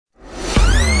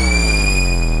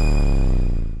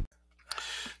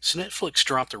So Netflix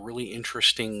dropped a really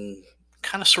interesting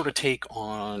kind of sort of take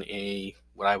on a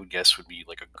what I would guess would be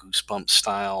like a Goosebump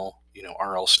style,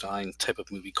 R.L. Stein type of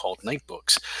movie called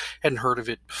Nightbooks. Hadn't heard of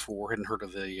it before. Hadn't heard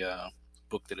of the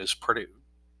book that is pretty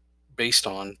based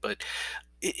on, but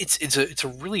it's a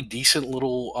really decent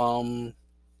little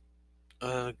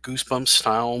Goosebumps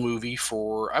style movie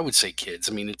for I would say kids.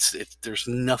 I mean, there's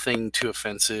nothing too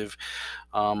offensive.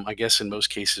 I guess in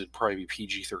most cases it'd probably be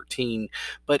PG-13,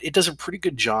 but it does a pretty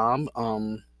good job.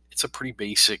 It's a pretty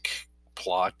basic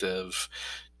plot of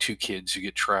two kids who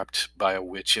get trapped by a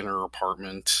witch in her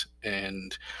apartment,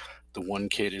 and the one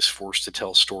kid is forced to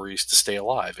tell stories to stay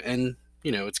alive. And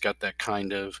it's got that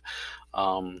kind of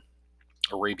um,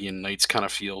 Arabian Nights kind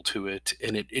of feel to it,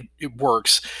 and it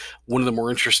works. One of the more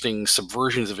interesting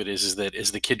subversions of it is that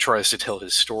as the kid tries to tell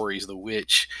his stories, the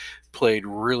witch, played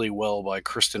really well by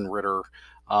Kristen Ritter,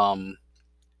 um,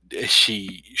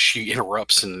 she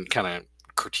interrupts and kind of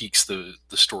critiques the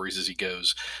stories as he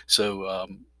goes. So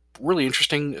really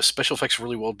interesting. Special effects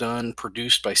really well done.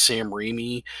 Produced by Sam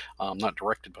Raimi, not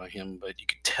directed by him, but you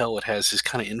could tell it has his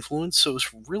kind of influence. So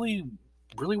it's really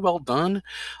well done.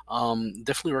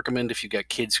 Definitely recommend if you've got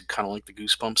kids who kind of like the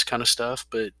Goosebumps kind of stuff,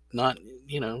 but not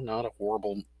a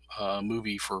horrible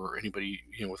movie for anybody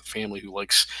with a family who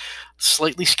likes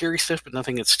slightly scary stuff, but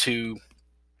nothing that's too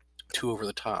over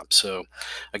the top. So,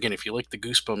 again, if you like the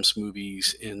Goosebumps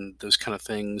movies and those kind of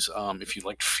things, if you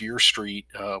liked Fear Street,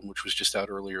 which was just out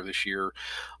earlier this year,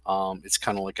 it's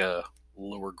kind of like a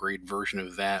lower grade version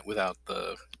of that without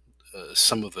the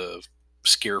some of the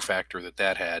scare factor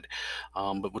that had.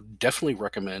 But would definitely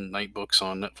recommend Night Books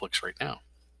on Netflix right now.